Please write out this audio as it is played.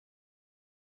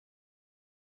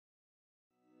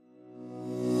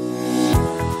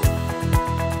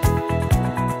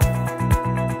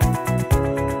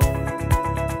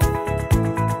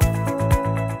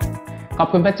ขอ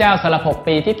บคุณพระเจ้าสำหรับ6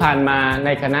 ปีที่ผ่านมาใน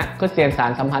คณะคริสเตียนสา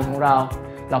รสัมพันธ์ของเรา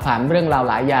ผ่านเรื่องราว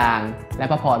หลายอย่างและ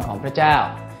พระพรของพระเจ้า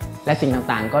และสิ่ง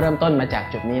ต่างๆก็เริ่มต้นมาจาก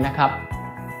จุดนี้นะครับ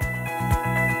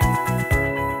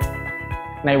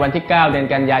ในวันที่ 9 เดือน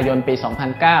กันยายน ปี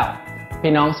 2009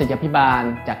 พี่น้องศิษยาภิบาล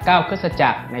จาก 9 คริสตจั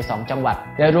กรใน 2 จังหวัด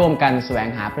ได้ร่วมกันแสวง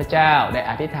หาพระเจ้าได้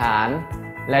อธิษฐาน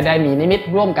และได้มีนิมิต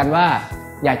ร่วมกันว่า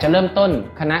อยากจะเริ่มต้น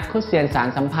คณะคริสเตียนสาร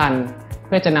สัมพันธ์เ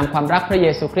พื่อจะนำความรักพระเย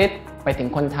ซูคริสต์ไปถึง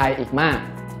คนไทยอีกมาก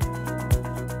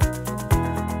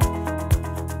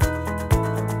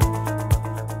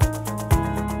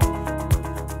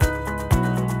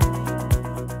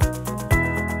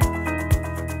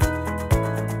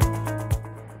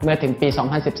เมื่อถึงปี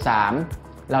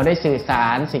 2013 เราได้สื่อสา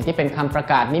รสิ่งที่เป็นคำประ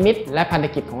กาศนิมิตและพันธ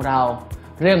กิจของเรา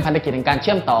เรื่องพันธกิจในการเ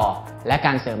ชื่อมต่อและก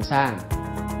ารเสริมสร้าง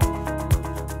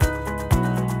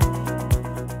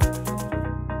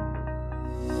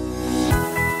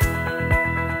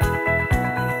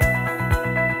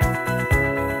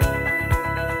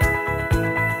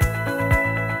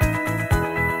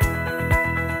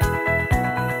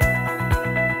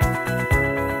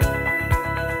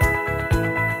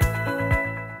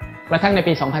กระทั่งใน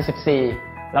ปี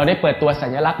 2014 เราได้เปิดตัวสั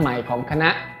ญลักษณ์ใหม่ของคณะ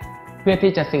เพื่อ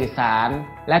ที่จะสื่อสาร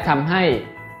และทำให้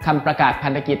คำประกาศพั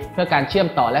นธกิจเพื่อการเชื่อม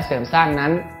ต่อและเสริมสร้างนั้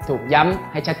นถูกย้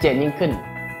ำให้ชัดเจนยิ่งขึ้น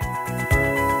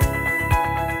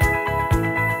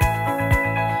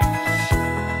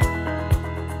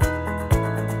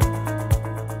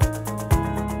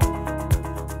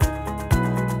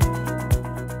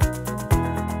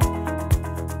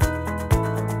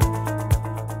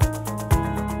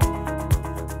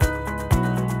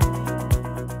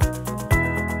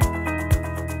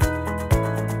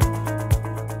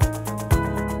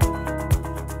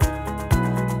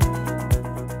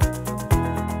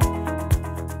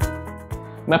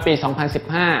เมื่อปี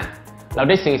 2015 เรา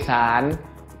ได้สื่อสาร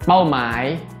เป้าหมาย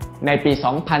ในปี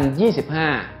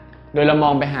 2025 โดยเราม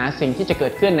องไปหาสิ่งที่จะเกิ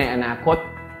ดขึ้นในอนาคต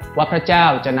ว่าพระเจ้า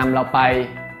จะนำเราไป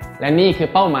และนี่คือ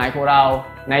เป้าหมายของเรา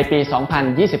ในปี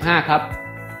 2025 ครับ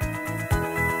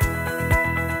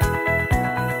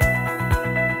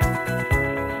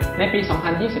ในปี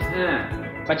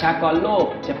 2025 ประชากรโลก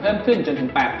จะเพิ่มขึ้นจนถึง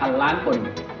 8,000 ล้านคน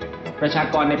ประชา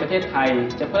กรในประเทศไทย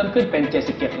จะเพิ่มขึ้นเป็น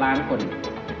 77 ล้านคน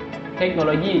เทคโนโ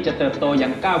ลยีจะเติบโตอย่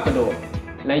างก้าวกระโดด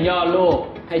และย่อโลก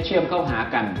ให้เชื่อมเข้าหา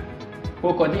กัน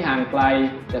ผู้คนที่ห่างไกล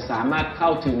จะสามารถเข้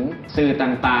าถึงสื่อ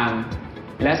ต่าง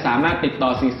ๆและสามารถติดต่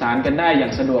อสื่อสารกันได้อย่า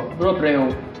งสะดวกรวดเร็ว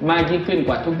มากยิ่งขึ้นก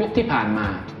ว่าทุกยุคที่ผ่านมา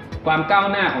ความก้าว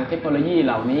หน้าของเทคโนโลยีเ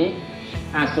หล่านี้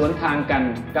อาจสวนทางกัน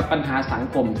กับปัญหาสัง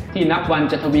คมที่นับวัน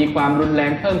จะทวีความรุนแร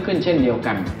งเพิ่มขึ้นเช่นเดียว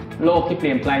กันโลกที่เป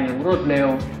ลี่ยนแปลงอย่างรวดเร็ว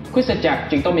คริสตจักร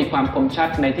จึงต้องมีความคมชัด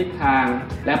ในทิศทาง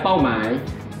และเป้าหมาย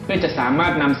เพื่อจะสามาร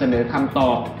ถนำเสนอคำต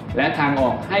อบและทางอ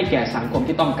อกให้แก่สังคม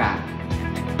ที่ต้องการ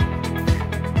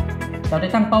เราได้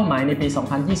ตั้งเป้าหมายในปี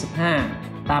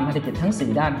 2025 ตามภารกิจทั้ง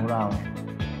 4 ด้านของเรา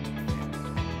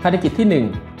ภารกิจที่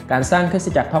 1 การสร้างคริสต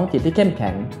จักรท้องถิ่นที่เข้มแ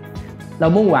ข็งเรา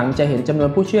มุ่งหวังจะเห็นจำนวน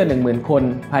ผู้เชื่อ 10,000 คน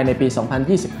ภายในปี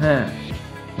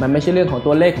 2025 มันไม่ใช่เรื่องของ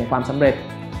ตัวเลขของความสำเร็จ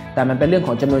แต่มันเป็นเรื่องข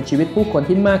องจำนวนชีวิตผู้คน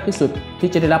ที่มากที่สุดที่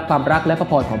จะได้รับความรักและพระ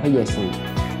พรของพระเยซู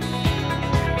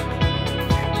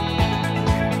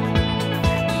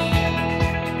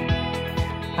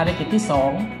ภารกิจที่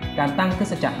 2 การตั้งคริส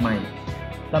ตจักรใหม่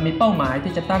เรามีเป้าหมาย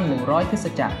ที่จะตั้ง100คริสต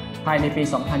จักรภายในปี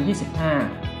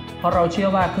 2025 เพราะเราเชื่อ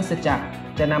ว่าคริสตจักร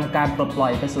จะนำการปลดปล่อ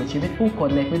ยไปสู่ชีวิตผู้คน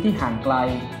ในพื้นที่ห่างไกล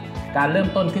การเริ่ม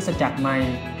ต้นคริสตจักรใหม่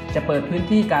จะเปิดพื้น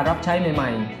ที่การรับใช้ให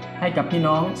ม่ๆให้กับพี่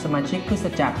น้องสมาชิกคริสต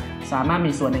จักรสามารถ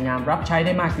มีส่วนในงานรับใช้ไ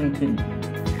ด้มากยิ่งขึ้น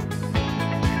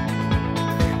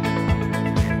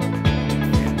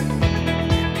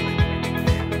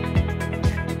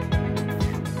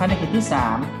ภารกิจที่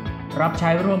 3 รับใช้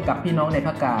ร่วมกับพี่น้องในพ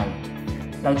ระกาย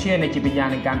เราเชื่อในจิตวิญญาณ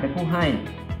ในการเป็นผู้ให้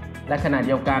และขณะเ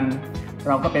ดียวกันเ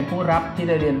ราก็เป็นผู้รับที่ไ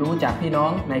ด้เรียนรู้จากพี่น้อ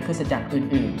งในคริสตจักร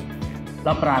อื่นๆเร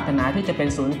าปรารถนาที่จะเป็น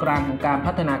ศูนย์กลางของการ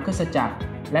พัฒนาคริสตจักร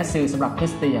และสื่อสำหรับคริ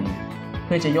สเตียนเ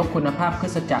พื่อจะยกคุณภาพคริ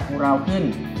สตจักรของเราขึ้น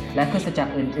และคริสตจัก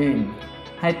รอื่น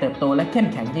ๆให้เติบโตและเข้ม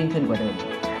แข็งยิ่งขึ้นกว่าเดิม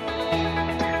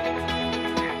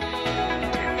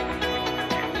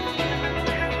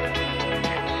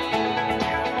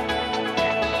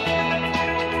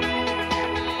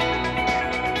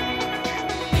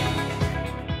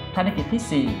ภารกิจ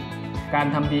ที่ 4 การ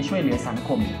ทำดีช่วยเหลือสังค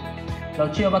มเรา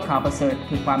เชื่อว่าข่าวประเสริฐ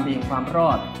คือความดีความร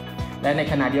อดและใน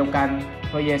ขณะเดียวกัน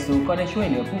พระเยซูก็ได้ช่วย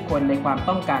เหลือผู้คนในความ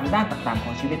ต้องการด้านต่างๆข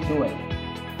องชีวิตด้วย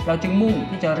เราจึงมุ่ง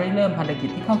ที่จะเริ่มภารกิจ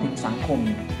ที่เข้าถึงสังคม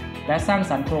และสร้าง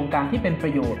สรรค์โครงการที่เป็นปร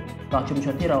ะโยชน์ต่อชุมช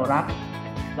นที่เรารัก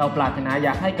เราปรารถนาอย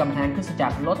ากให้กำแพงคริสตจั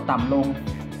กรลดต่ำลง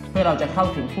เพื่อเราจะเข้า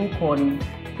ถึงผู้คน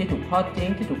ที่ถูกทอดทิ้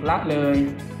งที่ถูกละเลย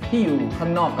ที่อยู่ข้า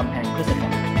งนอกกำแพงคริสตจั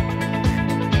กร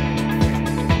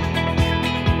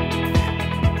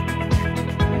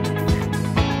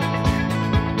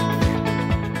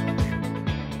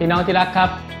พี่น้องที่รักครับ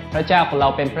พระเจ้าของเรา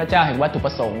เป็นพระเจ้าแห่งวัตถุป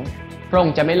ระสงค์พระอง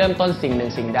ค์จะไม่เริ่มต้นสิ่งหนึ่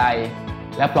งสิ่งใด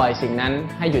และปล่อยสิ่งนั้น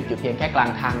ให้หยุดอยู่เพียงแค่กลาง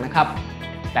ทางนะครับ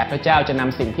แต่พระเจ้าจะน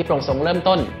ำสิ่งที่พระองค์ทรงเริ่ม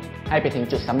ต้นให้ไปถึง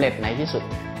จุดสำเร็จในที่สุด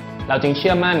เราจึงเ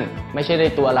ชื่อมั่นไม่ใช่ใน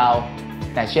ตัวเรา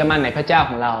แต่เชื่อมั่นในพระเจ้า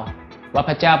ของเราว่า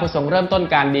พระเจ้าผู้ทรงเริ่มต้น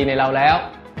การดีในเราแล้ว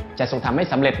จะทรงทำให้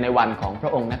สำเร็จในวันของพร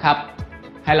ะองค์นะครับ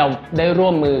ให้เราได้ร่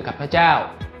วมมือกับพระเจ้า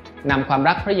นำความ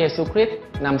รักพระเยซูคริสต์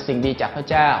นำสิ่งดีจากพระ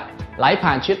เจ้าไหล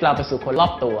ผ่านชีวิตเราไปสู่คนรอ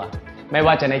บตัวไม่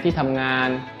ว่าจะในที่ทำงาน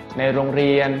ในโรงเ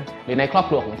รียนหรือในครอบ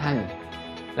ครัวของท่าน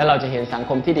และเราจะเห็นสัง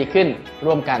คมที่ดีขึ้น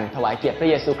ร่วมกันถวายเกียรติพระ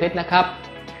เยซูคริสต์นะครับ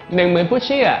10,000 ผู้เ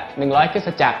ชื่อ100 คริสต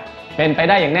จักรเป็นไป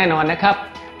ได้อย่างแน่นอนนะครับ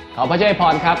ขอพระเจ้าอวยพ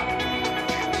รครับ